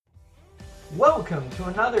Welcome to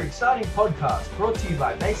another exciting podcast brought to you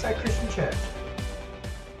by Bayside Christian Church.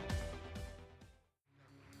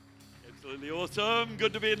 Absolutely awesome.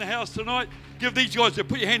 Good to be in the house tonight. Give these guys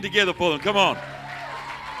put your hand together for them. Come on.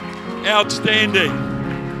 Outstanding.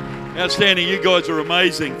 Outstanding. You guys are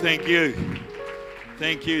amazing. Thank you.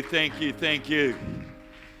 Thank you, thank you, thank you.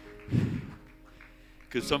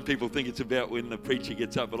 Because some people think it's about when the preacher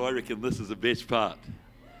gets up, but I reckon this is the best part.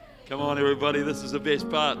 Come on, everybody. This is the best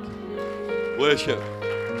part. Worship.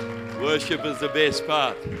 Worship is the best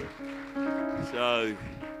part. So,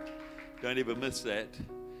 don't ever miss that.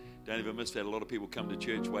 Don't ever miss that. A lot of people come to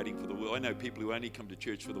church waiting for the word. I know people who only come to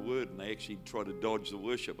church for the word and they actually try to dodge the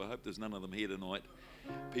worship. I hope there's none of them here tonight.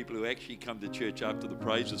 People who actually come to church after the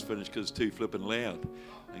praise is finished because it's too flippin' loud.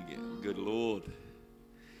 Good Lord.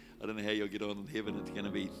 I don't know how you'll get on in heaven. It's going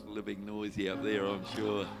to be living noisy up there, I'm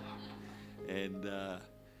sure. And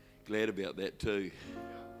glad about that too.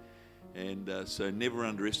 And so never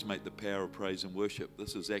underestimate the power of praise and worship.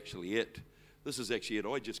 This is actually it. This is actually it.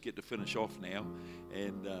 I just get to finish off now,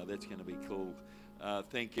 and that's going to be cool.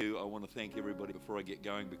 Thank you. I want to thank everybody before I get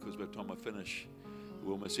going, because by the time I finish,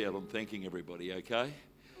 we'll miss out on thanking everybody, okay?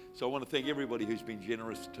 So I want to thank everybody who's been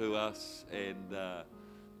generous to us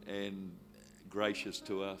and gracious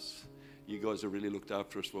to us. You guys have really looked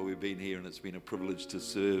after us while we've been here, and it's been a privilege to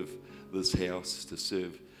serve this house, to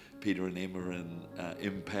serve Peter and Emma and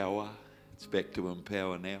Empower. It's back to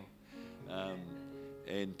Empower now.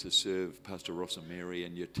 And to serve Pastor Ross and Mary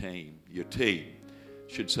and your team. Your team.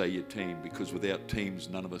 Should say your team, because without teams,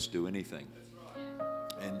 none of us do anything.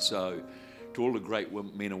 And so, to all the great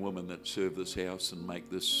men and women that serve this house and make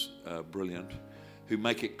this brilliant, who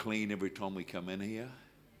make it clean every time we come in here,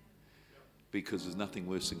 because there's nothing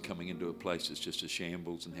worse than coming into a place that's just a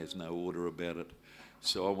shambles and has no order about it.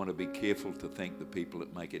 So I want to be careful to thank the people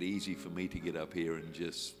that make it easy for me to get up here and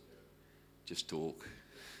just talk.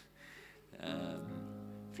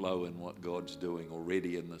 Flow in what God's doing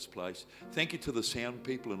already in this place. Thank you to the sound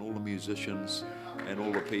people and all the musicians and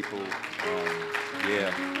all the people.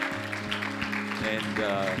 And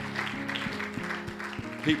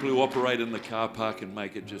people who operate in the car park and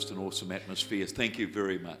make it just an awesome atmosphere. Thank you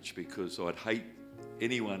very much, because I'd hate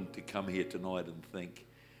anyone to come here tonight and think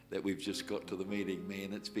that we've just got to the meeting.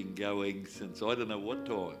 Man, it's been going since I don't know what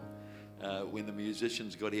time, when the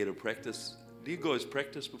musicians got here to practice. Do you guys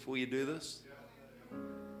practice before you do this?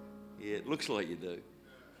 Yeah, it looks like you do.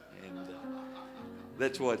 And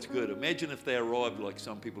that's why it's good. Imagine if they arrived like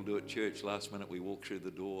some people do at church. Last minute we walk through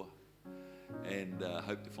the door and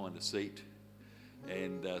hope to find a seat.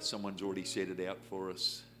 And someone's already set it out for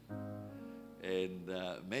us. And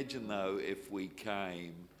imagine though if we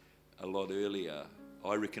came a lot earlier,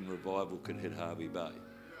 I reckon revival could hit Harvey Bay.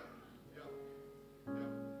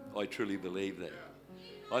 I truly believe that.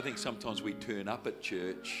 I think sometimes we turn up at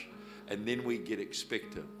church and then we get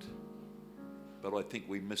expectant. But I think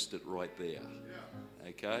we missed it right there.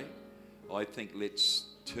 Okay? I think let's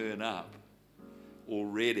turn up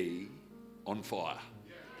already on fire.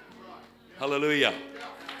 Hallelujah.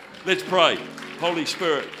 Let's pray. Holy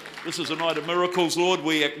Spirit, this is a night of miracles, Lord.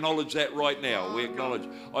 We acknowledge that right now. We acknowledge.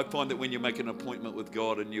 I find that when you make an appointment with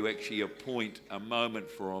God and you actually appoint a moment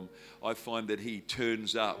for Him, I find that He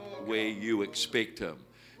turns up where you expect Him.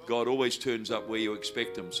 God always turns up where you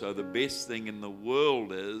expect Him. So the best thing in the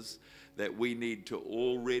world is that we need to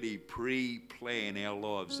already pre-plan our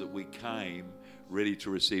lives, that we came ready to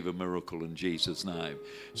receive a miracle in Jesus' name.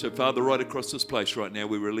 So, Father, right across this place right now,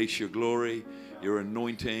 we release your glory, your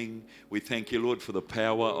anointing. We thank you, Lord, for the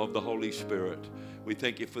power of the Holy Spirit. We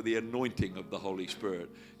thank you for the anointing of the Holy Spirit.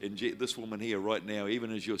 And this woman here right now,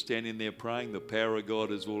 even as you're standing there praying, the power of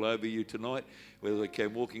God is all over you tonight. Whether they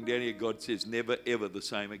came walking down here, God says, never, ever the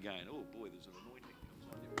same again. Oh, boy, there's an anointing comes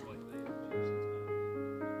on you right there.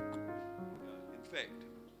 In fact,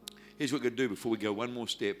 here's what we're going to do before we go one more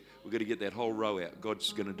step. We're going to get that whole row out.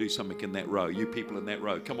 God's going to do something in that row. You people in that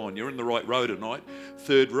row, come on, you're in the right row tonight.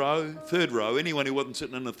 Third row. Anyone who wasn't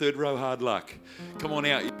sitting in the third row, hard luck. Come on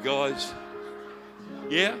out, you guys.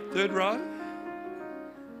 Yeah, third row.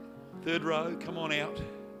 Third row, come on out.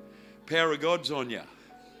 Power of God's on you.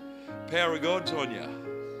 Power of God's on you.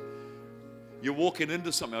 You're walking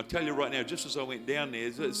into something. I'll tell you right now, just as I went down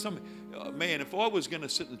there's something. Man, if I was going to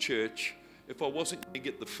sit in church, if I wasn't going to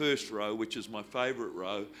get the first row, which is my favourite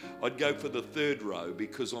row, I'd go for the third row,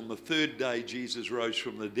 because on the third day Jesus rose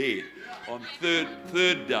from the dead. On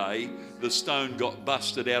third day, the stone got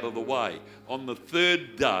busted out of the way. On the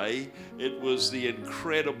third day, it was the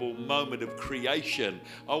incredible moment of creation.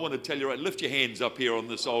 I want to tell you, right, lift your hands up here on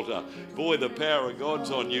this altar. Boy, the power of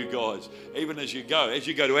God's on you guys. Even as you go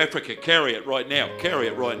to Africa, carry it right now. Carry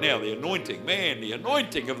it right now. The anointing, man, the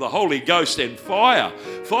anointing of the Holy Ghost and fire.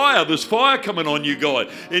 Fire, there's fire coming on you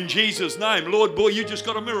guys. In Jesus' name. Lord, boy, you just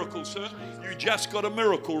got a miracle, sir. You just got a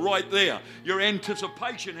miracle right there. Your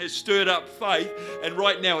anticipation has stirred up faith, and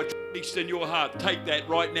right now it's released in your heart. Take that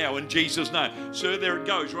right now in Jesus' name. Sir, there it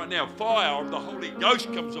goes right now. Fire of the Holy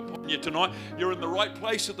Ghost comes upon you tonight. You're in the right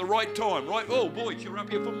place at the right time, right? Oh, boys, you're up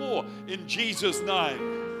here for more. In Jesus'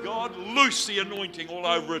 name. God, loose the anointing all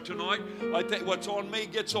over it tonight. I think what's on me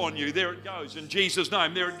gets on you. There it goes. In Jesus'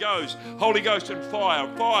 name. There it goes. Holy Ghost and fire,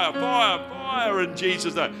 fire, fire, fire in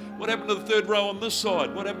Jesus' name. What happened to the third row on this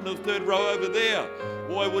side? What happened to the third row over there?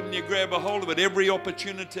 Why wouldn't you grab a hold of it? Every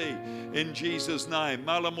opportunity in Jesus' name.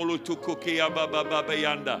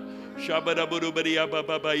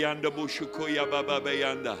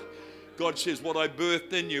 God says, what I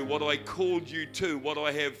birthed in you, what I called you to, what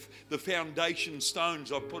I have, the foundation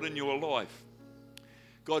stones I've put in your life.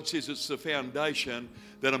 God says it's the foundation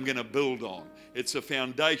that I'm going to build on. It's a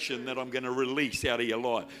foundation that I'm going to release out of your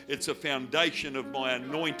life. It's a foundation of my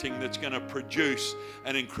anointing that's going to produce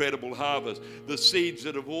an incredible harvest. The seeds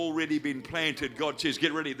that have already been planted, God says,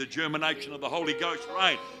 get ready. The germination of the Holy Ghost,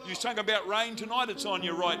 rain. You sang about rain tonight. It's on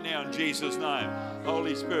you right now in Jesus' name.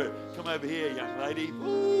 Holy Spirit, come over here, young lady.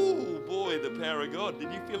 Ooh, boy, the power of God.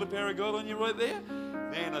 Did you feel the power of God on you right there?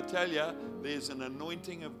 Man, I tell you, there's an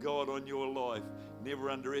anointing of God on your life. Never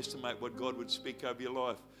underestimate what God would speak over your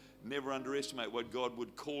life. Never underestimate what God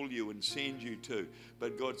would call you and send you to.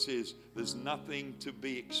 But God says there's nothing to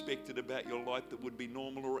be expected about your life that would be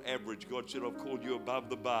normal or average. God said, I've called you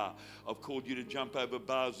above the bar. I've called you to jump over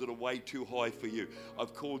bars that are way too high for you.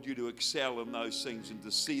 I've called you to excel in those things and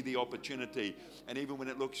to see the opportunity. And even when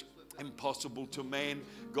it looks impossible to man,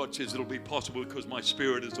 God says it'll be possible because my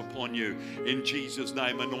Spirit is upon you. In Jesus'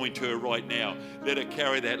 name, anoint her right now. Let her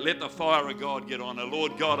carry that. Let the fire of God get on her.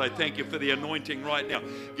 Lord God, I thank you for the anointing right now.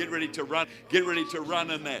 Get ready to run. Get ready to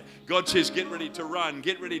run in that. God says, get ready to run.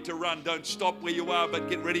 Get ready to run. Don't stop where you are, but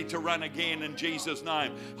get ready to run again in Jesus'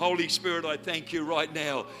 name. Holy Spirit, I thank you right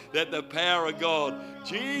now that the power of God,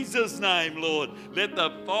 Jesus' name, Lord, let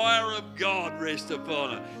the fire of God rest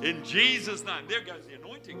upon her. In Jesus' name. There goes the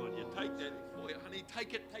anointing on you. Take that. Boy, honey,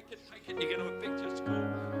 take it. You're going to affect your school,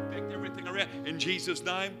 affect everything around. In Jesus'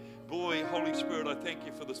 name, boy, Holy Spirit, I thank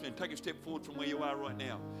you for this man. Take a step forward from where you are right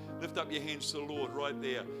now. Lift up your hands to the Lord right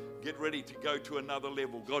there. Get ready to go to another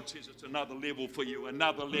level. God says it's another level for you,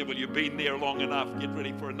 another level. You've been there long enough. Get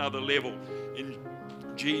ready for another level. In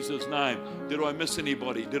Jesus' name. Did I miss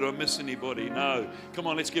anybody? No. Come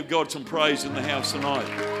on, let's give God some praise in the house tonight.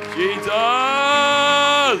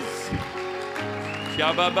 Jesus!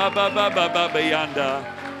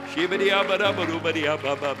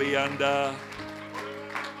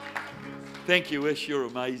 Thank you, Ish. You're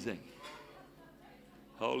amazing.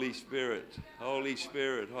 Holy Spirit.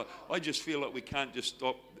 I just feel like we can't just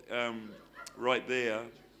stop right there.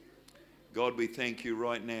 God, we thank you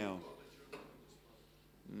right now.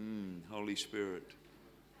 Holy Spirit.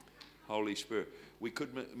 We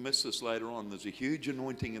could miss this later on. There's a huge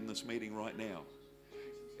anointing in this meeting right now.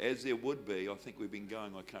 As there would be, I think we've been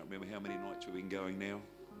going, I can't remember how many nights we've been going now.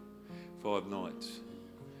 5 nights.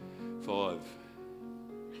 5.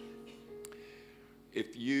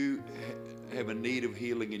 If you have a need of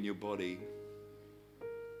healing in your body,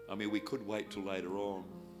 I mean, we could wait till later on.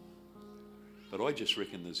 But I just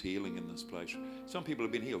reckon there's healing in this place. Some people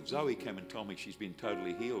have been healed. Zoe came and told me she's been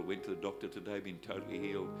totally healed. Went to the doctor today, been totally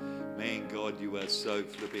healed. Man, God, you are so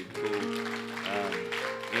flipping cool.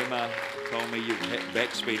 Emma told me your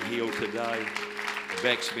back's been healed today.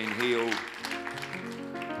 Back's been healed.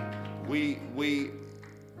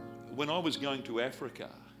 When I was going to Africa,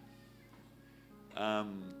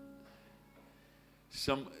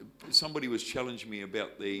 somebody was challenging me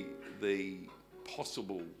about the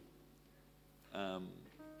possible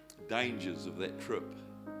dangers of that trip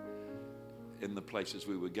in the places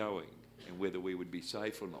we were going and whether we would be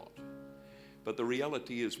safe or not. But the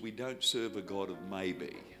reality is we don't serve a God of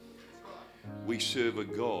maybe. We serve a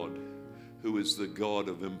God who is the God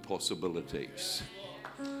of impossibilities.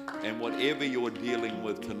 And whatever you're dealing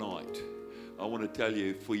with tonight, I want to tell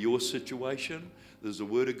you, for your situation, there's a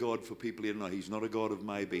word of God for people here tonight. He's not a God of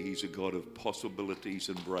maybe. He's a God of possibilities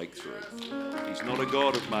and breakthrough. He's not a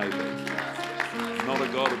God of maybe. Not a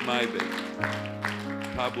God of maybe.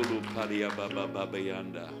 Pabulu padia baba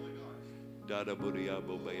babayanda. Dada buria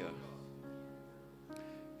bobaya.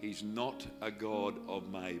 He's not a God of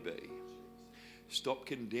maybe. Stop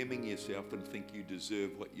condemning yourself and think you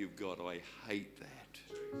deserve what you've got. I hate that.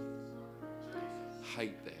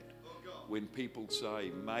 Hate that. When people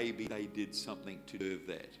say maybe they did something to deserve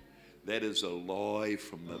that. That is a lie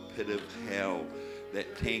from the pit of hell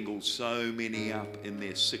that tangles so many up in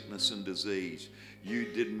their sickness and disease. You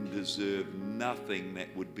didn't deserve nothing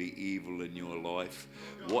that would be evil in your life.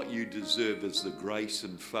 What you deserve is the grace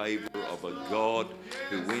and favor of a God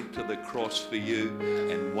who went to the cross for you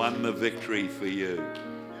and won the victory for you.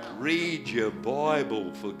 Read your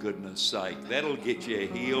Bible, for goodness sake. That'll get you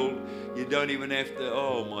healed. You don't even have to,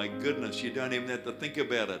 oh my goodness, you don't even have to think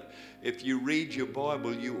about it. If you read your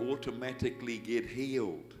Bible, you automatically get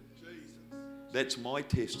healed. That's my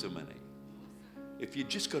testimony. If you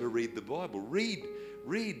just got to read the Bible, read,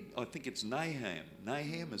 I think it's Nahum.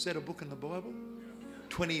 Nahum, is that a book in the Bible?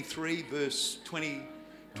 23 verse 21.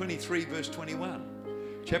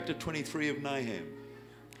 Chapter 23 of Nahum.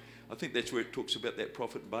 I think that's where it talks about that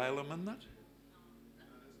prophet Balaam, isn't it?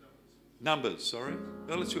 Numbers, sorry.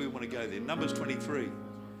 Well, that's where we want to go there. Numbers 23.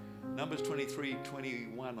 Numbers 23,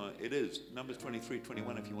 21. It is. Numbers 23,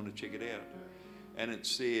 21 if you want to check it out. And it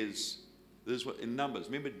says, this is what in Numbers.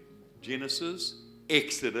 Remember Genesis,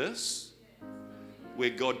 Exodus,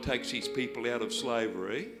 where God takes his people out of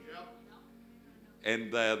slavery. And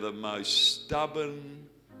they're the most stubborn,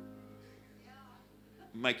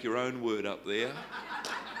 make your own word up there.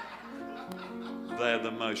 They're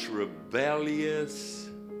the most rebellious,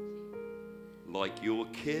 like your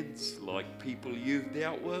kids, like people you've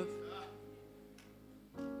dealt with,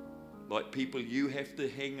 like people you have to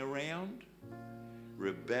hang around.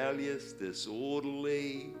 Rebellious,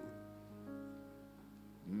 disorderly,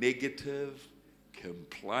 negative,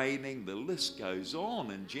 complaining. The list goes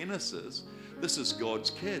on in Genesis. This is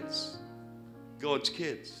God's kids. God's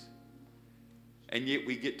kids. And yet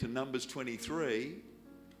we get to Numbers 23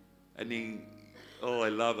 and then, oh, I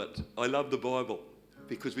love it. I love the Bible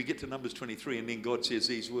because we get to Numbers 23 and then God says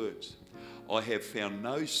these words. I have found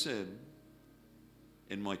no sin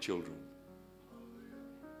in my children.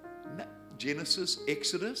 Genesis,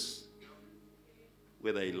 Exodus,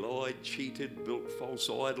 where they lied, cheated, built false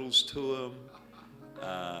idols to him,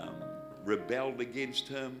 rebelled against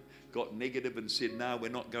him, got negative and said, no, we're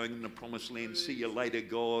not going in the promised land. See you later,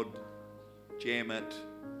 God. Jam it.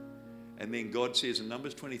 And then God says in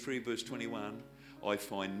Numbers 23 verse 21, I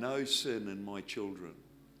find no sin in my children.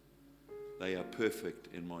 They are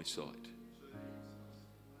perfect in my sight.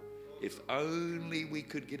 If only we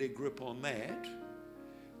could get a grip on that,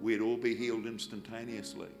 we'd all be healed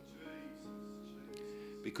instantaneously.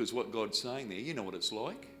 Because what God's saying there, you know what it's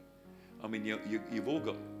like. I mean, you've all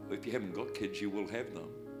got, if you haven't got kids, you will have them.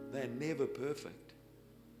 They're never perfect.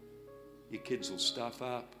 Your kids will stuff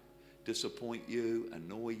up, disappoint you,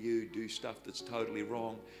 annoy you, do stuff that's totally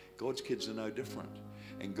wrong. God's kids are no different.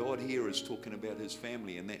 And God here is talking about his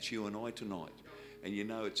family, and that's you and I tonight. And you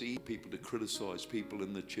know, it's easy for people to criticize people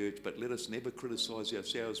in the church, but let us never criticize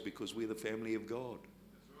ourselves because we're the family of God.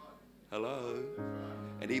 Hello?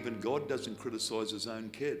 And even God doesn't criticize his own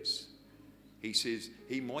kids. He says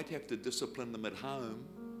he might have to discipline them at home,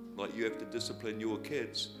 like you have to discipline your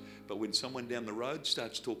kids. But when someone down the road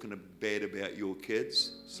starts talking bad about your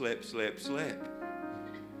kids, slap, slap, slap.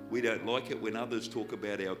 We don't like it when others talk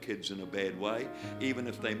about our kids in a bad way, even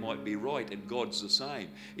if they might be right. And God's the same.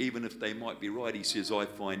 Even if they might be right, he says, I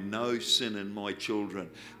find no sin in my children.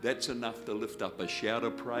 That's enough to lift up a shout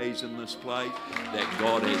of praise in this place, that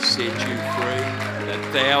God has set you free,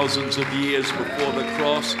 that thousands of years before the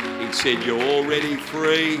cross, he said, you're already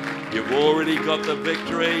free. You've already got the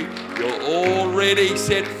victory. You're already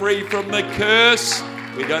set free from the curse.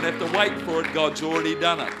 We don't have to wait for it. God's already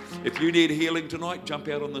done it. If you need healing tonight, jump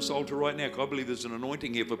out on this altar right now. I believe there's an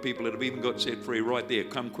anointing here for people that have even got set free right there.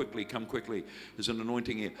 Come quickly, come quickly. There's an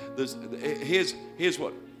anointing here. Here's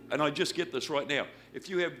what, and I just get this right now. If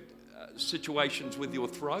you have situations with your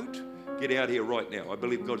throat, get out here right now. I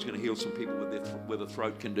believe God's going to heal some people with a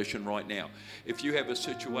throat condition right now. If you have a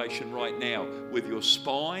situation right now with your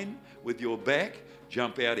spine, with your back,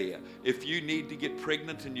 jump out here. If you need to get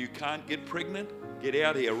pregnant and you can't get pregnant, get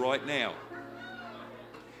out here right now.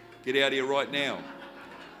 Get out here right now.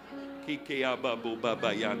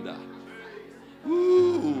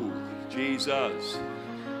 Woo! Jesus.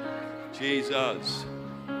 Jesus.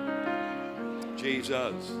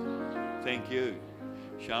 Jesus. Thank you.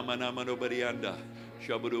 Shamanamanobariyanda,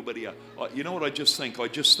 Shabadubariya. You know what I just think? I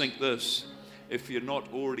just think this. If you're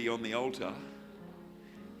not already on the altar,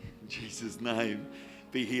 in Jesus' name,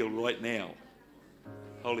 be healed right now.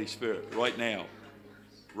 Holy Spirit, right now.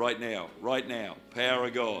 Right now. Right now. Power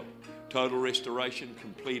of God. Total restoration,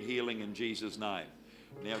 complete healing in Jesus' name.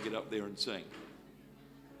 Now get up there and sing.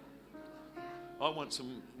 I want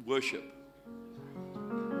some worship.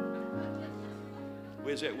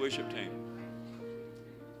 Where's that worship team?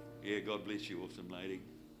 Yeah, God bless you, awesome lady.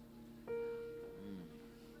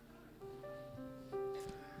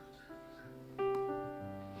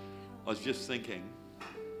 I was just thinking,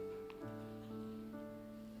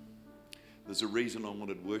 there's a reason I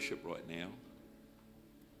wanted worship right now.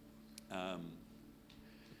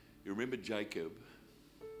 You remember Jacob?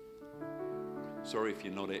 Sorry if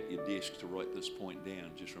you're not at your desk to write this point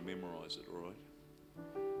down, just memorize it, all right?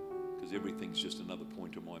 Because everything's just another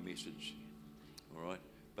point of my message, all right?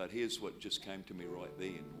 But here's what just came to me right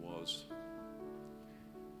then was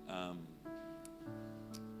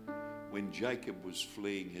when Jacob was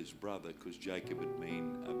fleeing his brother, because Jacob had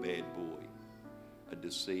been a bad boy, a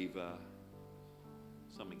deceiver,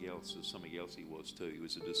 something else he was too. He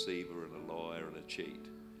was a deceiver and a liar and a cheat.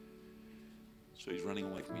 So he's running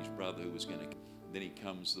away from his brother who was going to... Then he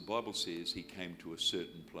comes, the Bible says he came to a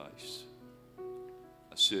certain place.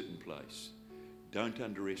 A certain place. Don't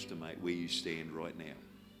underestimate where you stand right now.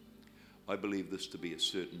 I believe this to be a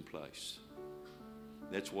certain place.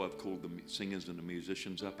 That's why I've called the singers and the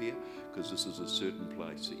musicians up here, because this is a certain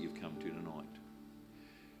place that you've come to tonight.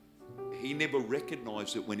 He never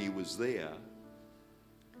recognized it when he was there.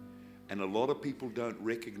 And a lot of people don't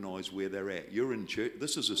recognize where they're at. You're in church.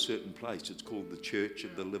 This is a certain place. It's called the Church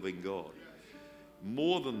of the Living God.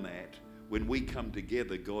 More than that, when we come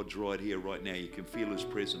together, God's right here, right now. You can feel His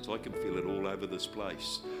presence. I can feel it all over this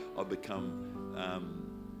place. I've become,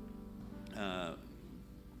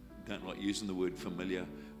 don't like using the word familiar,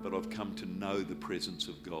 but I've come to know the presence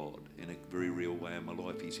of God in a very real way in my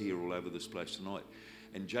life. He's here all over this place tonight.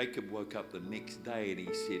 And Jacob woke up the next day and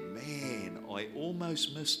he said, man, I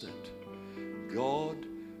almost missed it. God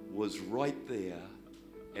was right there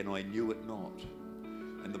and I knew it not.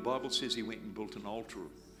 And the Bible says he went and built an altar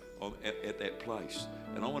at that place.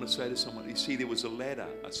 And I want to say to someone, you see, there was a ladder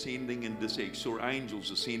ascending and descending. He saw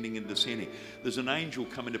angels ascending and descending. There's an angel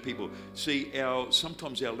coming to people. See,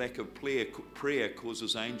 sometimes our lack of prayer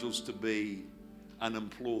causes angels to be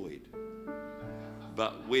unemployed.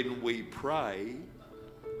 But when we pray,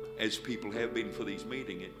 as people have been for these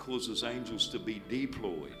meetings, it causes angels to be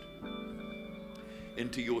deployed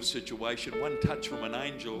into your situation. One touch from an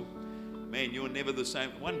angel, man, you're never the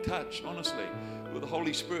same. One touch, honestly, with the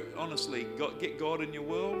Holy Spirit, honestly, get God in your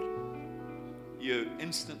world, you're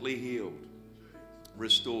instantly healed,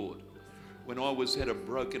 restored. When I had a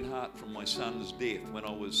broken heart from my son's death, when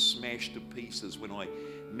I was smashed to pieces, when I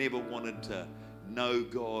never wanted to know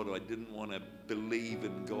God, I didn't want to believe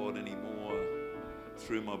in God anymore,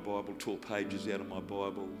 threw my Bible, tore pages out of my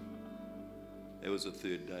Bible. That was a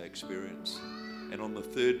third day experience. And on the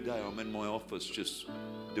third day, I'm in my office just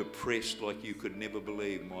depressed like you could never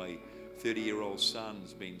believe. My 30-year-old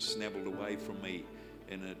son's been snapped away from me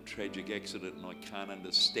in a tragic accident and I can't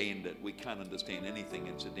understand it. We can't understand anything,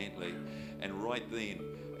 incidentally. And right then,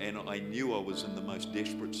 and I knew I was in the most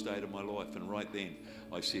desperate state of my life. And right then,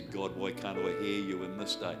 I said, God, why can't I hear you in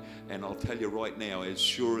this day? And I'll tell you right now, as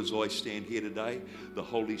sure as I stand here today, the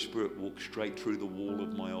Holy Spirit walked straight through the wall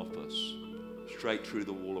of my office. Straight through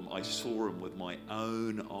the wall. I saw him with my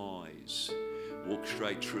own eyes. Walked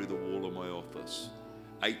straight through the wall of my office.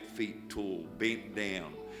 8 feet tall, bent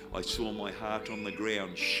down. I saw my heart on the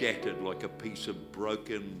ground, shattered like a piece of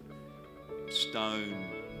broken stone,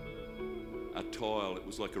 a tile. It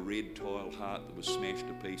was like a red tile heart that was smashed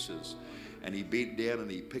to pieces. And he bent down and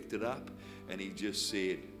he picked it up and he just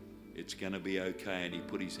said, it's going to be okay. And he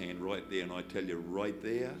put his hand right there. And I tell you, right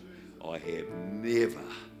there, I have never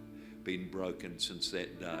been broken since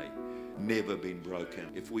that day. Never been broken.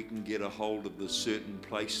 If we can get a hold of the certain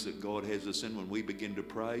place that God has us in when we begin to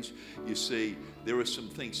praise, you see, there are some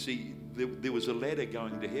things. See, there was a ladder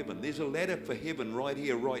going to heaven. There's a ladder for heaven right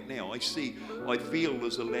here, right now. I feel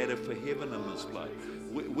there's a ladder for heaven in this place.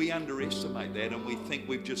 We underestimate that and we think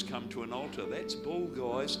we've just come to an altar. That's bull,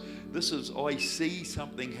 guys. I see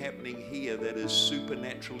something happening here that is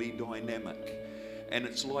supernaturally dynamic. And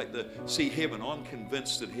it's like heaven, I'm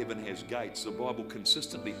convinced that heaven has gates. The Bible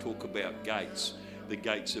consistently talks about gates, the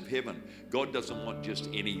gates of heaven. God doesn't want just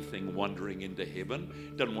anything wandering into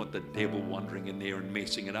heaven. Doesn't want the devil wandering in there and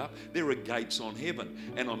messing it up. There are gates on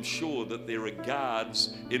heaven. And I'm sure that there are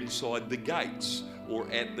guards inside the gates. or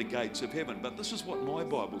at the gates of heaven. But this is what my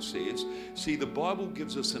Bible says. See, the Bible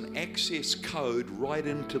gives us an access code right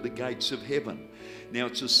into the gates of heaven. Now,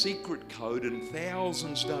 it's a secret code and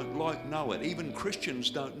thousands don't know it. Even Christians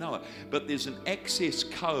don't know it. But there's an access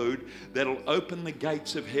code that'll open the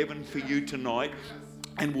gates of heaven for you tonight,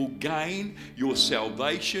 and will gain your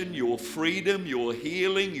salvation, your freedom, your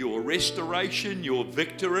healing, your restoration, your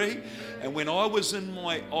victory. And when I was in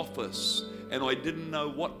my office and I didn't know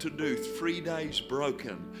what to do, 3 days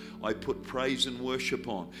broken, I put praise and worship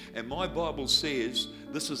on. And my Bible says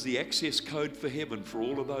this is the access code for heaven for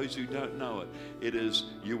all of those who don't know it. It is,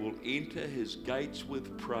 you will enter his gates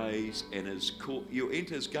with praise and you'll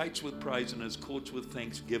enter his gates with praise and his courts with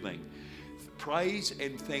thanksgiving. Praise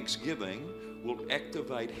and thanksgiving will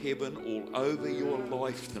activate heaven all over your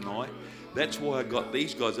life tonight. That's why I got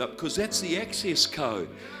these guys up, because that's the access code.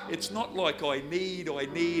 It's not like I need.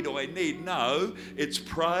 No, it's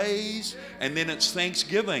praise and then it's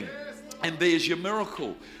thanksgiving. And there's your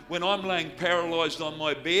miracle. When I'm laying paralyzed on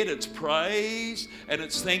my bed, it's praise and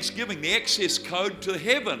it's thanksgiving. The access code to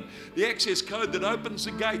heaven. The access code that opens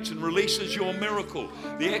the gates and releases your miracle.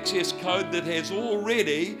 The access code that has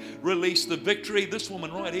already released the victory. This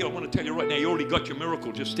woman right here, I want to tell you right now, you already got your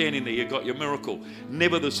miracle. Just standing there, you got your miracle.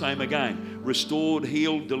 Never the same again. Restored,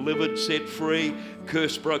 healed, delivered, set free.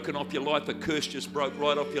 Curse broken off your life. A curse just broke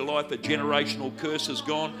right off your life. A generational curse is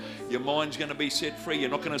gone. Your mind's going to be set free. You're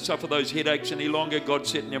not going to suffer those headaches any longer. God's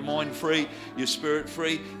setting your mind free, your spirit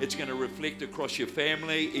free. It's going to reflect across your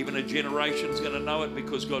family. Even a generation's going to know it,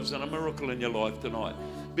 because God's done a miracle in your life tonight.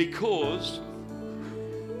 Because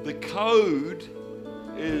the code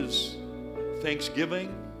is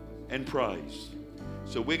thanksgiving and praise.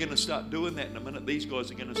 So we're going to start doing that in a minute. These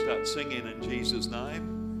guys are going to start singing in Jesus'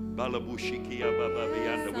 name. Which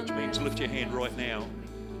means lift your hand right now.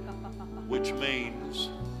 Which means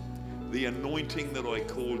the anointing that I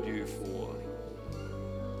called you for,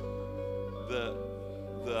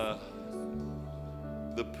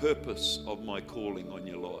 the purpose of my calling on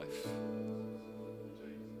your life.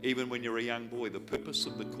 Even when you're a young boy, the purpose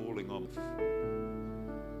of the calling on.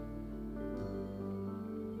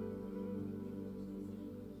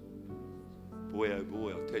 Boy, oh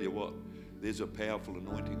boy, I'll tell you what, there's a powerful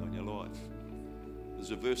anointing on your life. There's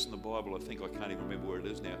a verse in the Bible, I think, I can't even remember where it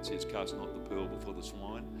is now. It says, cast not the pearl before the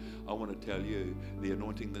swine. I want to tell you, the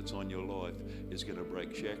anointing that's on your life is going to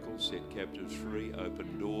break shackles, set captives free,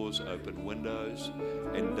 open doors, open windows,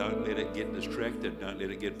 and don't let it get distracted. Don't let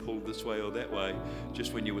it get pulled this way or that way.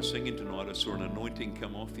 Just when you were singing tonight, I saw an anointing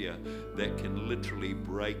come off you that can literally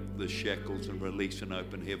break the shackles and release an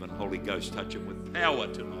open heaven. Holy Ghost, touch him with power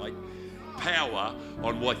tonight. Power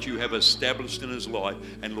on what you have established in his life,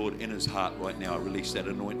 and Lord, in his heart right now, I release that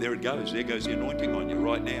anointing. There it goes. There goes the anointing on you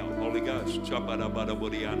right now. Holy Ghost.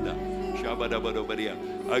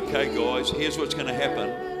 Okay, guys, here's what's going to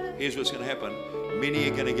happen. Here's what's going to happen. Many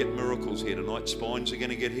are going to get miracles here tonight. Spines are going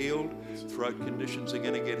to get healed. Throat conditions are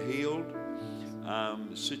going to get healed.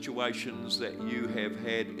 Situations that you have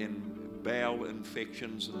had in bowel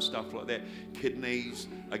infections and stuff like that, kidneys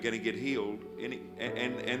are going to get healed,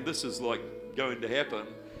 and this is like going to happen,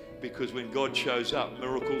 because when God shows up,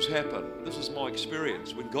 miracles happen. This is my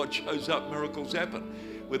experience. When God shows up, miracles happen.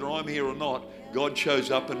 Whether I'm here or not, God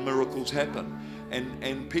shows up and miracles happen.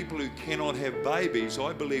 And people who cannot have babies,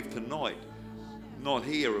 I believe tonight, not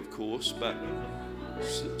here of course, but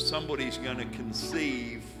somebody's going to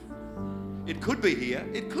conceive. It could be here,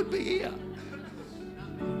 it could be here.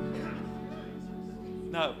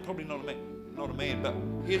 No, probably not a man. But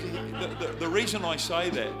here's the reason I say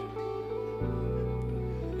that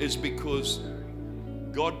is because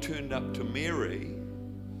God turned up to Mary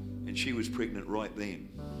and she was pregnant right then.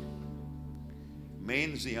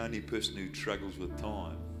 Man's the only person who struggles with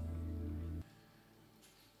time.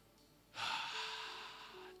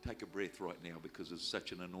 Take a breath right now, because there's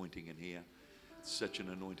such an anointing in here. Such an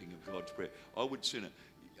anointing of God's breath. I would sooner...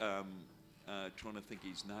 trying to think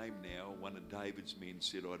his name now, one of David's men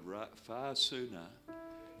said, I'd far sooner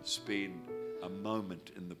spend a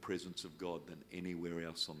moment in the presence of God than anywhere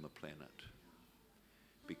else on the planet,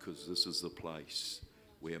 because this is the place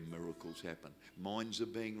where miracles happen. Minds are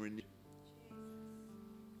being renewed.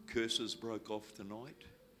 Curses broke off tonight.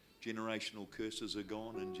 Generational curses are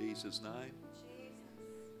gone in Jesus' name.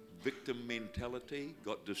 Victim mentality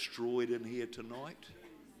got destroyed in here tonight.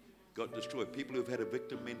 Got destroyed. People who've had a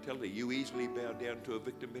victim mentality, you easily bow down to a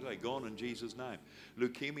victim mentality, gone in Jesus' name.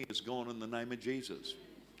 Leukemia is gone in the name of Jesus.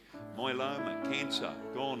 Myeloma, cancer,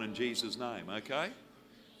 gone in Jesus' name, okay?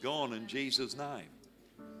 Gone in Jesus' name.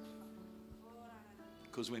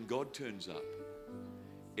 Because when God turns up,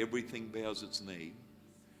 everything bows its knee,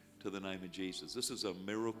 to the name of Jesus. This is a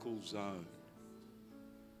miracle zone.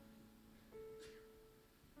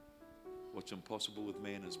 What's impossible with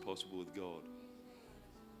man is possible with God.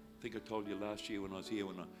 I think I told you last year when I was here,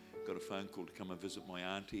 when I got a phone call to come and visit my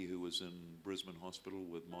auntie who was in Brisbane Hospital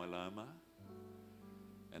with myeloma.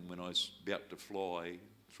 And when I was about to fly,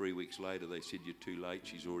 3 weeks later, they said, "You're too late,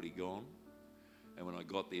 she's already gone." And when I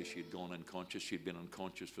got there, she had gone unconscious. She'd been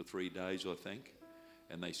unconscious for 3 days, I think.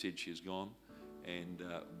 And they said she's gone. And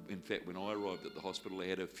in fact, when I arrived at the hospital, they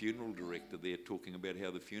had a funeral director there talking about how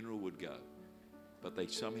the funeral would go. But they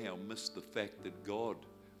somehow missed the fact that God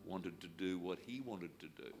wanted to do what he wanted to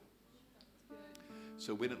do.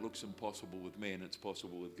 So when it looks impossible with man, it's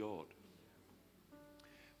possible with God.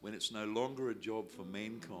 When it's no longer a job for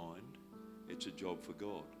mankind, it's a job for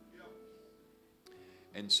God.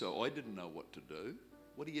 And so I didn't know what to do.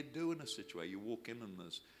 What do you do in a situation? You walk in and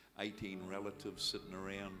there's 18 relatives sitting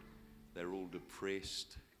around. They're all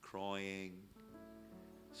depressed, crying,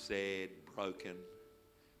 sad, broken.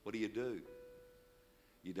 What do?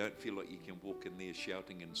 You don't feel like you can walk in there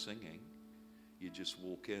shouting and singing. You just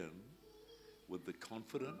walk in with the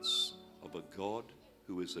confidence of a God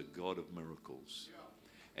who is a God of miracles.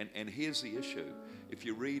 And here's the issue. If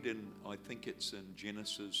you read in, I think it's in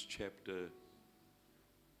Genesis chapter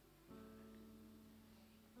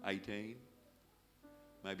 18,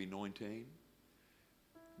 maybe 19,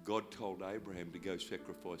 God told Abraham to go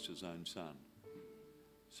sacrifice his own son.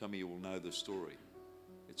 Some of you will know the story.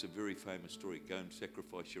 It's a very famous story. Go and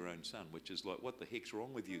sacrifice your own son, which is like, what the heck's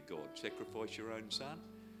wrong with you, God? Sacrifice your own son?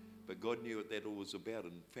 But God knew what that all was about.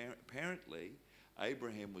 And apparently,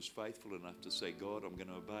 Abraham was faithful enough to say, "God, I'm going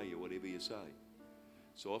to obey you, whatever you say."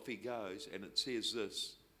 So off he goes, and it says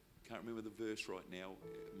this. Can't remember the verse right now.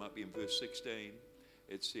 It might be in verse 16.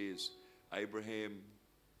 It says, Abraham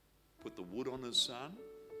put the wood on his son.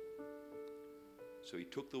 So he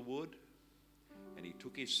took the wood, and he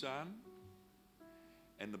took his son.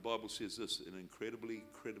 And the Bible says this in an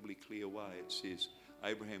incredibly clear way. It says,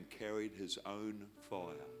 Abraham carried his own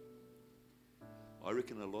fire. I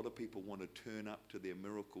reckon a lot of people want to turn up to their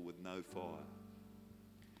miracle with no fire.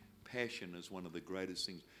 Passion is one of the greatest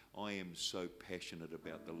things. I am so passionate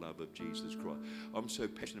about the love of Jesus Christ. I'm so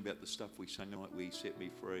passionate about the stuff we sang tonight where he set me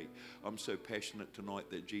free. I'm so passionate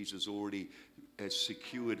tonight that Jesus already has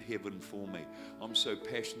secured heaven for me. I'm so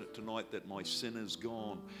passionate tonight that my sin is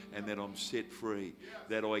gone and that I'm set free.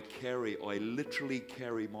 That I literally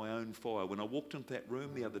carry my own fire. When I walked into that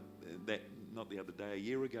room a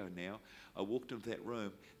year ago now, I walked into that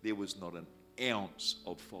room, there was not an ounce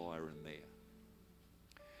of fire in there.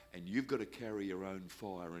 And you've got to carry your own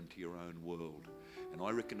fire into your own world. And I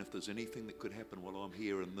reckon if there's anything that could happen while I'm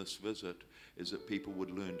here in this visit, is that people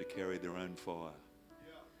would learn to carry their own fire.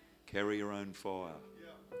 Carry your own fire.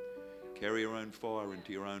 Carry your own fire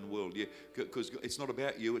into your own world. Because it's not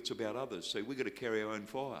about you, it's about others. So we've got to carry our own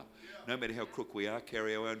fire. No matter how crook we are,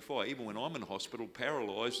 carry our own fire. Even when I'm in hospital,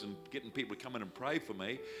 paralysed, and getting people to come in and pray for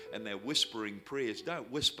me, and they're whispering prayers.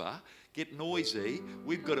 Don't whisper. Get noisy.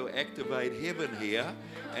 We've got to activate heaven here.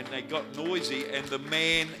 And they got noisy, and the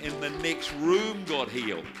man in the next room got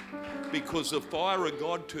healed. Because the fire of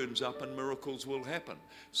God turns up and miracles will happen.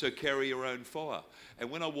 So carry your own fire.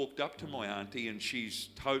 And when I walked up to my auntie and she's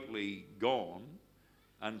totally gone,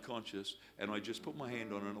 unconscious, and I just put my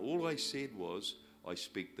hand on her, and all I said was, I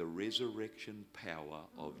speak the resurrection power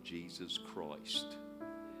of Jesus Christ.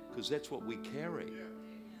 Because that's what we carry.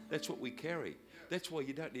 That's what we carry. That's why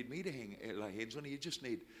you don't need me to lay hands on you. You just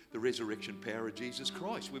need the resurrection power of Jesus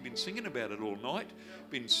Christ. We've been singing about it all night.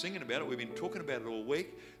 Been singing about it. We've been talking about it all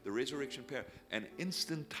week. The resurrection power. And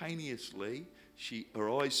instantaneously, her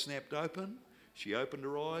eyes snapped open. She opened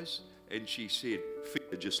her eyes and she said,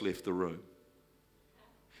 fear just left the room.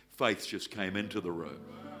 Faith just came into the room.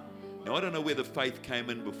 Now, I don't know whether faith came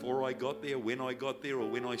in before I got there, when I got there, or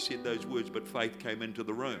when I said those words, but faith came into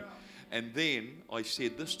the room. And then I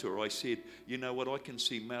said this to her. I said, you know what, I can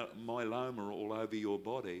see myeloma all over your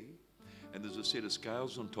body. And there's a set of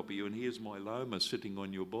scales on top of you. And here's myeloma sitting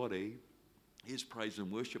on your body. Here's praise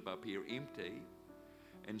and worship up here empty.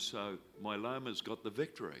 And so myeloma's got the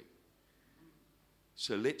victory.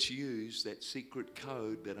 So let's use that secret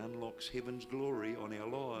code that unlocks heaven's glory on our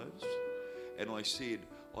lives. And I said,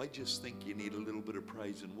 I just think you need a little bit of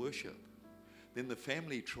praise and worship. Then the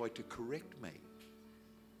family tried to correct me.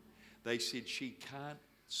 They said she can't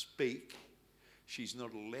speak. She's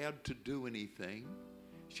not allowed to do anything.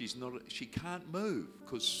 She can't move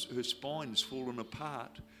because her spine's fallen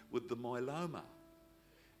apart with the myeloma.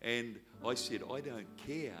 And I said, I don't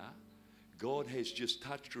care. God has just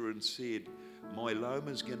touched her and said,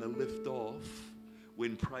 myeloma's going to lift off.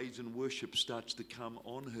 when praise and worship starts to come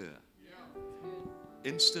on her.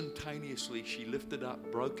 Instantaneously, she lifted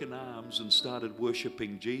up broken arms and started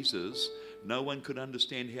worshiping Jesus. No one could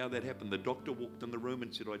understand how that happened. The doctor walked in the room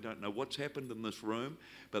and said, I don't know what's happened in this room,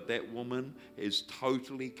 but that woman has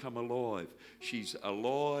totally come alive. She's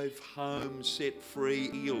alive, home, set free,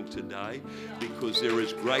 healed today, because there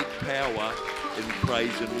is great power in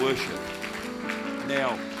praise and worship.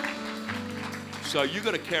 Now, so you've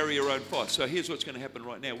got to carry your own fire. So here's what's going to happen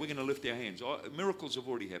right now. We're going to lift our hands. Miracles have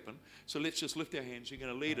already happened. So let's just lift our hands. You're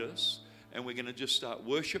going to lead us, and we're going to just start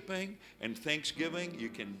worshiping and thanksgiving. You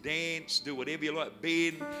can dance, do whatever you like.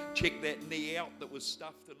 Bend, check that knee out that was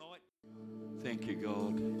stuffed tonight. Thank you,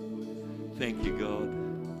 God. Thank you, God.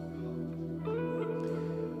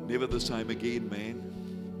 Never the same again, man.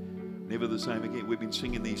 Never the same again. We've been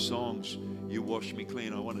singing these songs. You wash me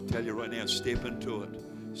clean. I want to tell you right now, step into it.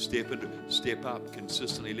 Step up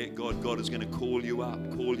consistently. Let God. God is going to call you up.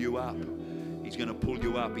 He's going to pull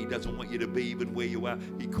you up. He doesn't want you to be even where you are.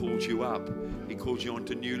 He calls you up. He calls you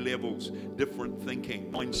onto new levels, different thinking,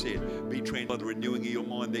 mindset. Be trained by the renewing of your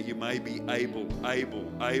mind that you may be able.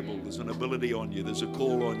 There's an ability on you. There's a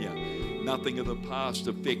call on you. Nothing of the past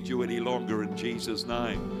affect you any longer in Jesus'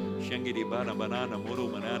 name.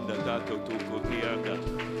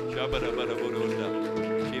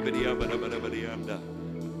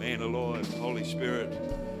 Man alive, Holy Spirit,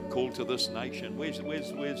 call to this nation. Where's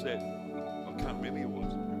that? I can't remember who it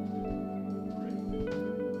was.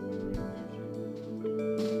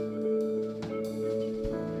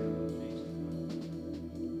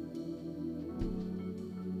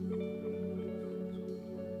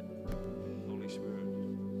 Holy Spirit.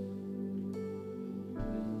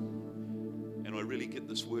 And I really get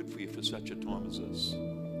this word for you for such a time as this.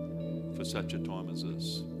 For such a time as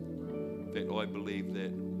this. In fact, I believe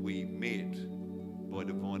that we met by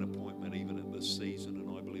divine appointment even in this season, and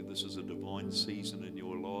I believe this is a divine season in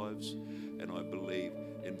your lives. And I believe,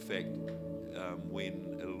 in fact,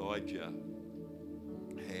 when Elijah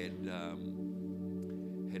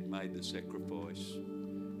had made the sacrifice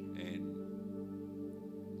and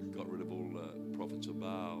got rid of all the prophets of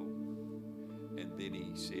Baal, and then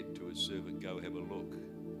he said to his servant, go have a look.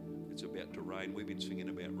 It's about to rain. We've been singing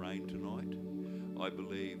about rain tonight. I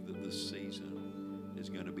believe that this season is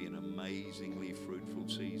going to be an amazingly fruitful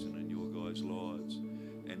season in your guys' lives.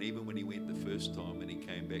 And even when he went the first time and he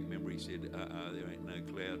came back, remember he said, there ain't no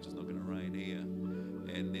clouds, it's not going to rain here.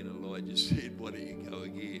 And then Elijah said, why don't you go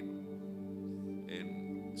again?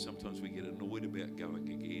 And sometimes we get annoyed about going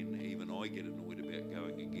again. Even I get annoyed about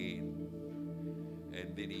going again.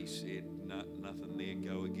 And then he said, nothing there,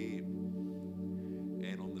 go again.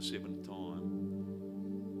 And on the seventh time,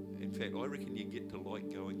 in fact, I reckon you get to like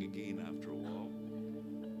going again after a while.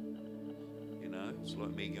 You know, it's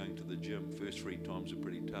like me going to the gym. First 3 times are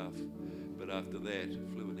pretty tough. But after that,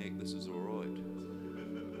 flipping heck, this is all right.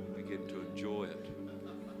 We get to enjoy it.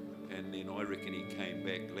 And then I reckon he came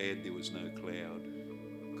back glad there was no cloud,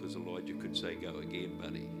 because Elijah could say, go again,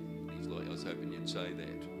 buddy. He's like, I was hoping you'd say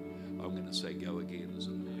that. I'm going to say go again as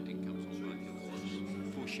anointing comes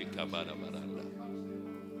on. Push your kabada baranda.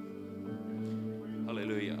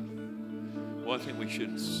 Hallelujah. Well, I think we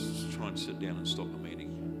should try and sit down and stop the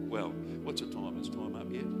meeting. Well, what's the time? Is time up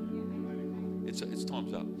yet? It's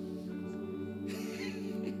time's up.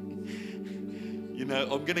 You know,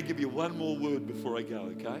 I'm going to give you one more word before I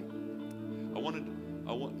go, okay?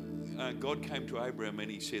 God came to Abraham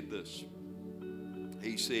and he said this.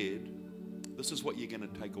 He said, this is what you're going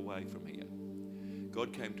to take away from here.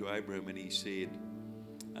 God came to Abraham and he said,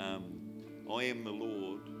 I am the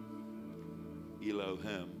Lord,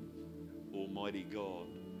 Elohim, Almighty God.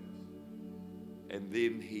 And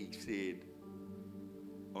then he said,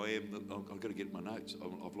 I've got to get my notes.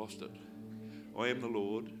 I've lost it. I am the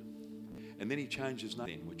Lord. And then he changed his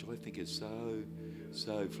name, which I think is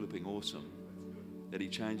so flipping awesome, that he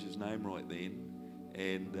changed his name right then.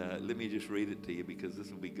 And let me just read it to you, because this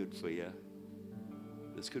will be good for you.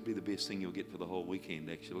 This could be the best thing you'll get for the whole weekend,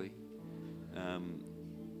 actually.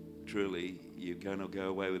 Truly, you're going to go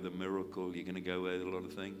away with a miracle. You're going to go away with a lot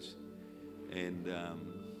of things. And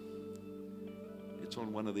it's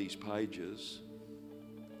on one of these pages.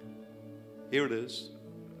 Here it is.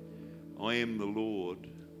 I am the Lord,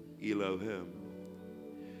 Elohim.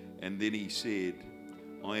 And then he said,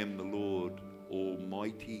 I am the Lord,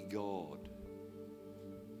 Almighty God,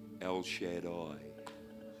 El Shaddai.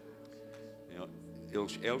 Now, El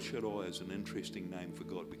Shaddai is an interesting name for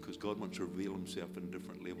God, because God wants to reveal himself in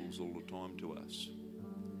different levels all the time to us.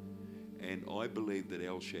 And I believe that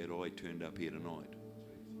El Shaddai turned up here tonight.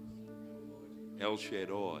 El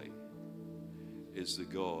Shaddai is the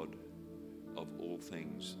God of all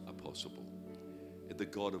things are possible. The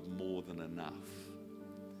God of more than enough.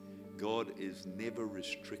 God is never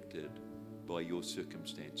restricted by your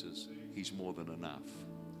circumstances. He's more than enough.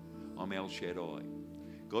 I'm El Shaddai.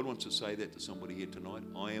 God wants to say that to somebody here tonight.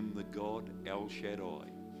 I am the God El Shaddai.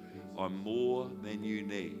 I'm more than you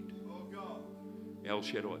need. El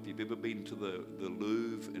Shaddai. If you've ever been to the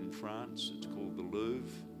Louvre in France, it's called the Louvre.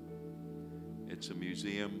 It's a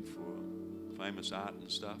museum for famous art and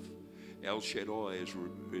stuff. El Shaddai is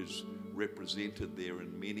represented there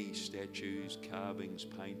in many statues, carvings,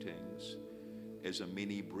 paintings as a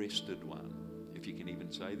many-breasted one, if you can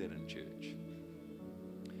even say that in church.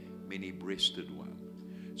 Many-breasted one.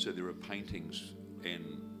 So there are paintings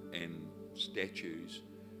and statues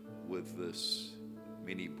with this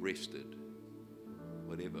many-breasted,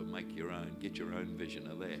 whatever, make your own, get your own vision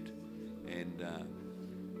of that. And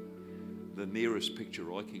the nearest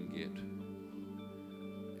picture I can get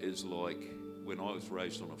is like when I was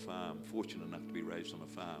raised on a farm, fortunate enough to be raised on a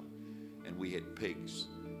farm, and we had pigs.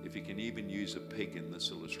 If you can even use a pig in this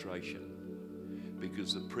illustration,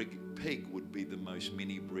 because the pig would be the most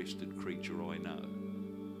many-breasted creature I know.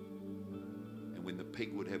 And when the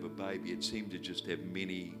pig would have a baby, it seemed to just have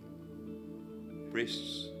many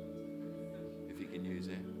breasts, if you can use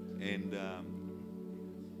that. And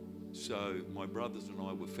so my brothers and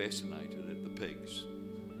I were fascinated at the pigs.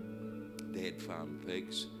 Dad farmed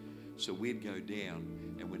pigs. So we'd go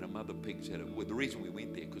down, and when a mother pig's had the reason we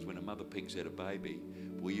went there, because when a mother pig's had a baby,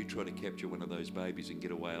 well, you try to capture one of those babies and get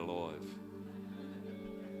away alive.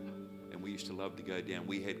 And we used to love to go down.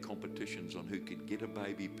 We had competitions on who could get a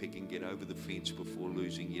baby pig and get over the fence before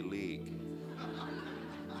losing your leg.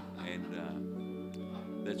 And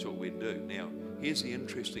that's what we'd do. Now, here's the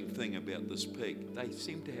interesting thing about this pig. They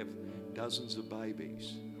seem to have dozens of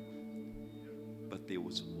babies. But there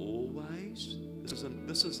was always,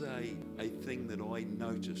 this is a thing that I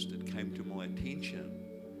noticed, it came to my attention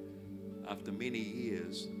after many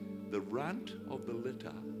years. The runt of the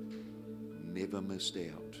litter never missed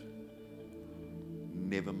out.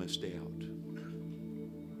 Never missed out.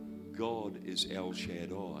 God is El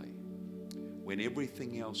Shaddai. When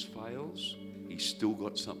everything else fails, He's still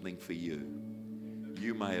got something for you.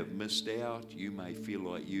 You may have missed out. You may feel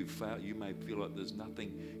like you failed. You may feel like there's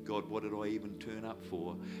nothing. God, what did I even turn up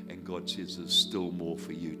for? And God says there's still more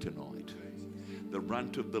for you tonight. The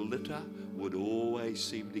runt of the litter would always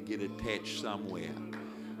seem to get attached somewhere.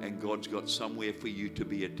 And God's got somewhere for you to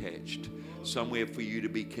be attached. Somewhere for you to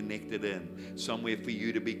be connected in. Somewhere for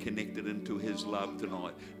you to be connected into His love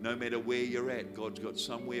tonight. No matter where you're at, God's got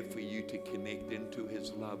somewhere for you to connect into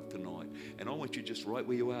His love tonight. And I want you just right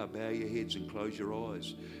where you are, bow your heads and close your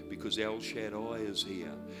eyes. Because El Shaddai is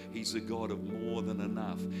here. He's the God of more than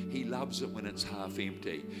enough. He loves it when it's half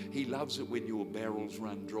empty. He loves it when your barrels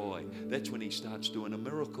run dry. That's when He starts doing a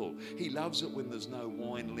miracle. He loves it when there's no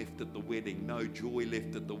wine left at the wedding, no joy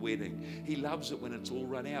left at the wedding. He loves it when it's all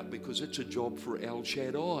run out, because it's a job for El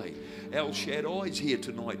Shaddai. El Shaddai's here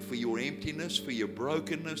tonight for your emptiness, for your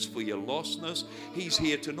brokenness, for your lostness. He's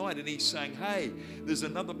here tonight, and He's saying, hey, there's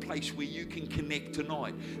another place where you can connect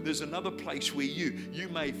tonight. There's another place where you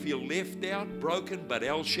may feel left out, broken, but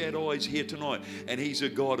El Shaddai's here tonight, and He's a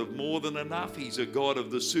God of more than enough. He's a God of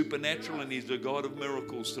the supernatural, and He's a God of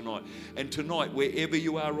miracles tonight. And tonight, wherever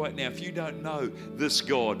you are right now, if you don't know this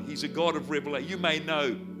God, He's a God of revelation. You may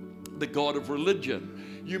know the God of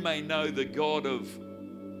religion. You may know the God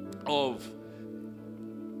of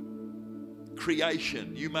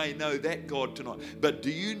creation. You may know that God tonight. But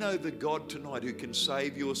do you know the God tonight who can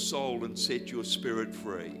save your soul and set your spirit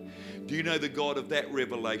free? Do you know the God of that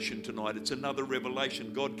revelation tonight? It's another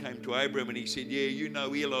revelation. God came to Abraham and He said, yeah, you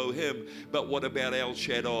know Elohim, but what about El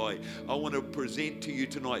Shaddai? I want to present to you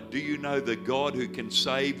tonight, do you know the God who can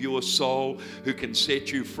save your soul, who can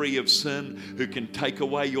set you free of sin, who can take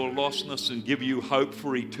away your lostness and give you hope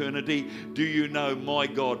for eternity? Do you know my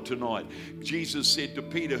God tonight? Jesus said to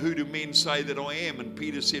Peter, who do men say that I am? And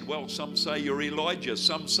Peter said, well, some say you're Elijah,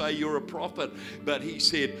 some say you're a prophet. But he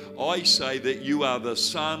said, I say that you are the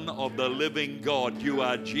Son of the living God. You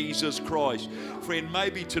are Jesus Christ. Friend,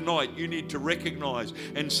 maybe tonight you need to recognize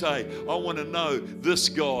and say, I want to know this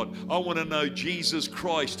God. I want to know Jesus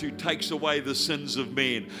Christ who takes away the sins of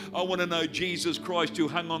men. I want to know Jesus Christ who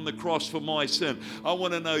hung on the cross for my sin. I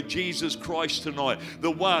want to know Jesus Christ tonight, the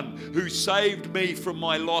one who saved me from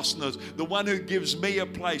my lostness, the one who gives me a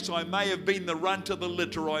place. I may have been the runt of the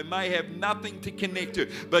litter. I may have nothing to connect to,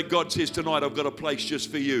 but God says tonight, I've got a place just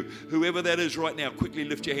for you. Whoever that is right now, quickly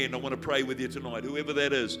lift your hand. I want to pray with you tonight. Whoever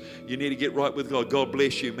that is, you need to get right with God. God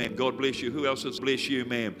bless you, ma'am. God bless you. Who else is bless you,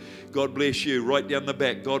 ma'am? God bless you. Right down the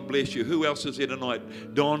back. God bless you. Who else is here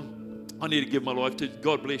tonight? Don, I need to give my life to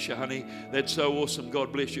God. Bless you, honey. That's so awesome.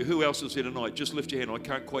 God bless you. Who else is here tonight? Just lift your hand. I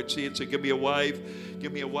can't quite see it, so give me a wave.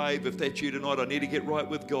 Give me a wave if that's you tonight. I need to get right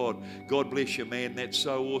with God. God bless you, man. That's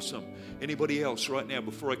so awesome. Anybody else right now,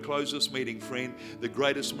 before I close this meeting, friend, the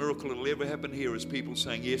greatest miracle that will ever happen here is people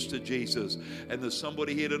saying yes to Jesus. And there's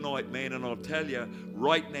somebody here tonight, man, and I'll tell you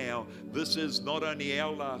right now, this is not only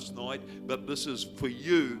our last night, but this is for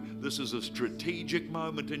you. This is a strategic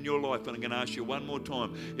moment in your life. And I'm going to ask you one more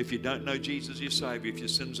time, if you don't know Jesus your Savior, if your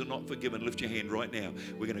sins are not forgiven, lift your hand right now.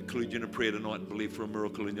 We're going to include you in a prayer tonight and believe for a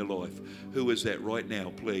miracle in your life. Who is that right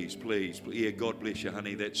now? Please, please. Yeah, God bless you,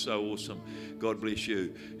 honey. That's so awesome. God bless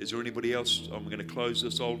you. Is there anybody else? I'm going to close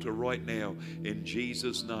this altar right now in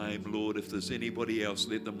Jesus' name, Lord. If there's anybody else,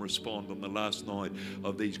 let them respond on the last night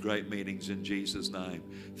of these great meetings in Jesus' name.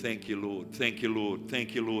 Thank you, Lord. Thank you, Lord.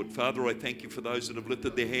 Thank you, Lord. Father, I thank you for those that have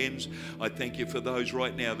lifted their hands. I thank you for those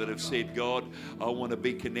right now that have said, God, I want to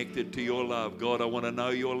be connected to your love. God, I want to know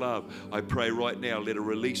your love. I pray right now, let a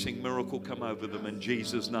releasing miracle come over them in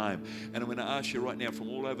Jesus' name. And I'm going to ask you right now from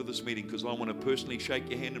all over this meeting, because I want to personally shake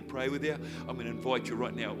your hand and pray with you. I'm going to invite you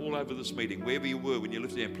right now all over this meeting, wherever you were when you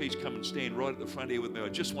lifted your hand, please come and stand right at the front here with me. I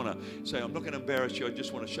just want to say, I'm not going to embarrass you. I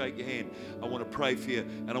just want to shake your hand. I want to pray for you,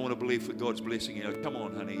 and I want to believe for God's blessing. You know, come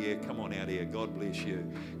on, honey. Yeah, come on out here. God bless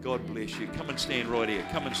you. God bless you. Come and stand right here.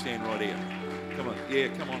 Come and stand right here. Come on. Yeah,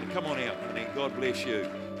 come on. Come on out, honey. God bless you.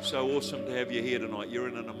 So awesome to have you here tonight. You're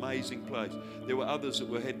in an amazing place. There were others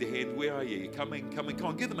that had their hand. Where are you? You're coming. Come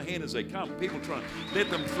on. Give them a hand as they come. People trying. Let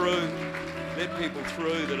them through. Let people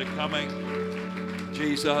through that are coming.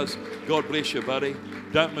 Jesus. God bless you, buddy.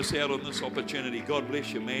 Don't miss out on this opportunity. God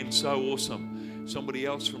bless you, man. So awesome. Somebody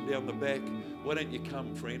else from down the back. Why don't you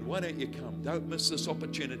come, friend? Why don't you come? Don't miss this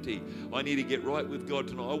opportunity. I need to get right with God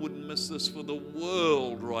tonight. I wouldn't miss this for the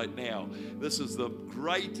world right now. This is the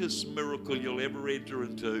greatest miracle you'll ever enter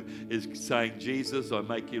into, is saying, Jesus, I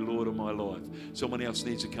make you Lord of my life. Someone else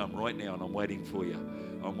needs to come right now, and I'm waiting for you.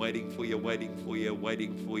 I'm waiting for you, waiting for you,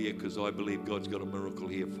 waiting for you, because I believe God's got a miracle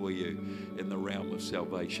here for you in the realm of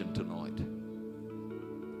salvation tonight.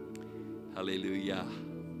 Hallelujah.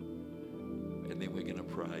 And then we're going to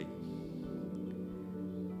pray.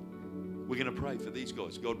 We're going to pray for these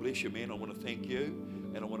guys. God bless you, man. I want to thank you,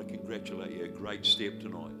 and I want to congratulate you. Great step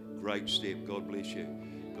tonight. Great step. God bless you.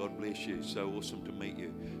 God bless you. So awesome to meet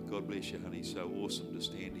you. God bless you, honey. So awesome to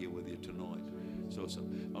stand here with you tonight. So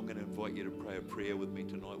awesome. I'm going to invite you to pray a prayer with me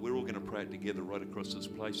tonight. We're all going to pray it together right across this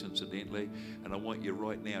place, incidentally. And I want you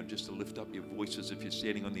right now just to lift up your voices. If you're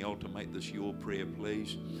standing on the altar, make this your prayer,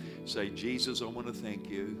 please. Say, Jesus, I want to thank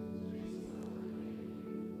you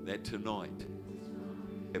that tonight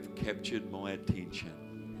have captured my attention.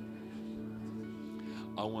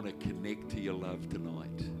 I want to connect to your love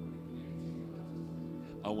tonight.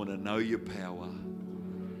 I want to know your power.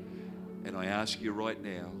 And I ask you right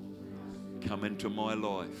now, come into my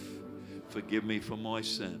life. Forgive me for my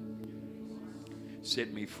sin.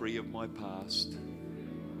 Set me free of my past.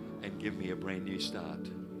 And give me a brand new start.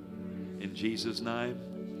 In Jesus'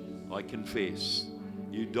 name, I confess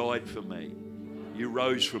you died for me. You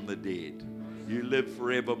rose from the dead. You live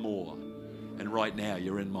forevermore. And right now,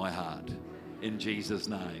 you're in my heart. In Jesus'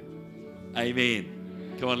 name.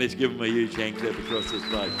 Amen. Come on, let's give them a huge hand clap across this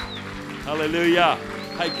place. Hallelujah.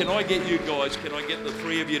 Hey, can I get you guys, can I get the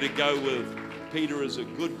three of you to go with Peter is a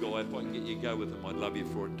good guy? If I can get you to go with him, I'd love you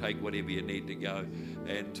for it. Take whatever you need to go.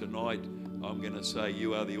 And tonight, I'm going to say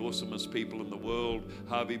you are the awesomest people in the world.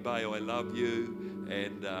 Harvey Bay, I love you.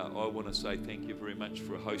 And I want to say thank you very much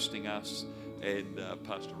for hosting us. And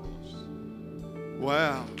Pastor Ross.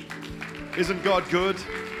 Wow. Isn't God good?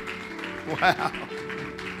 Wow.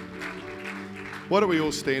 Why don't we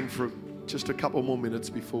all stand for just a couple more minutes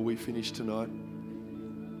before we finish tonight?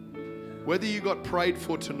 Whether you got prayed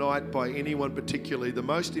for tonight by anyone particularly, the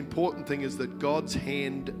most important thing is that God's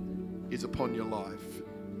hand is upon your life.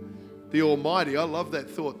 The Almighty, I love that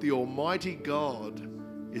thought, the Almighty God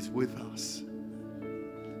is with us.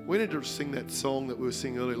 We need to sing that song that we were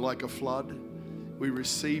singing earlier, Like a Flood. We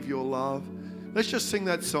receive your love. Let's just sing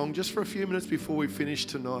that song just for a few minutes before we finish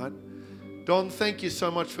tonight. Don, thank you so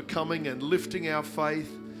much for coming and lifting our faith,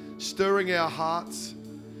 stirring our hearts,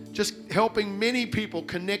 just helping many people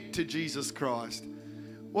connect to Jesus Christ.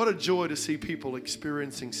 What a joy to see people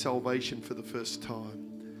experiencing salvation for the first time.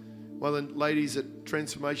 One of the ladies at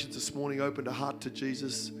Transformations this morning opened a heart to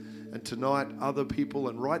Jesus, and tonight other people,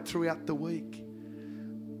 and right throughout the week.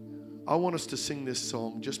 I want us to sing this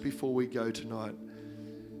song just before we go tonight.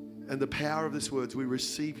 And the power of these words, we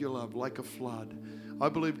receive your love like a flood. I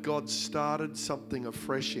believe God started something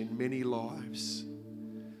afresh in many lives.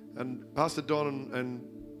 And Pastor Don and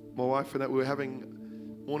my wife and that, we were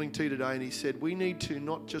having morning tea today, and he said, we need to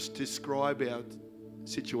not just describe our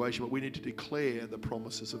situation, but we need to declare the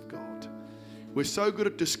promises of God. We're so good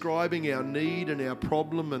at describing our need and our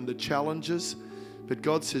problem and the challenges, but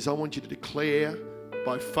God says, I want you to declare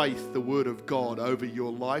by faith the word of God over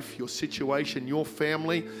your life, your situation, your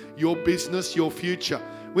family, your business, your future.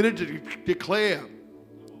 We need to declare,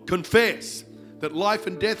 confess that life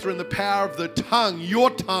and death are in the power of the tongue, your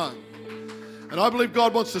tongue. And I believe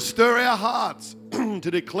God wants to stir our hearts to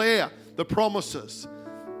declare the promises,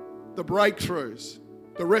 the breakthroughs,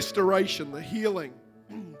 the restoration, the healing,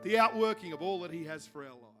 the outworking of all that he has for our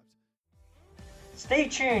lives. Stay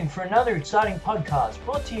tuned for another exciting podcast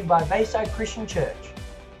brought to you by Bayside Christian Church.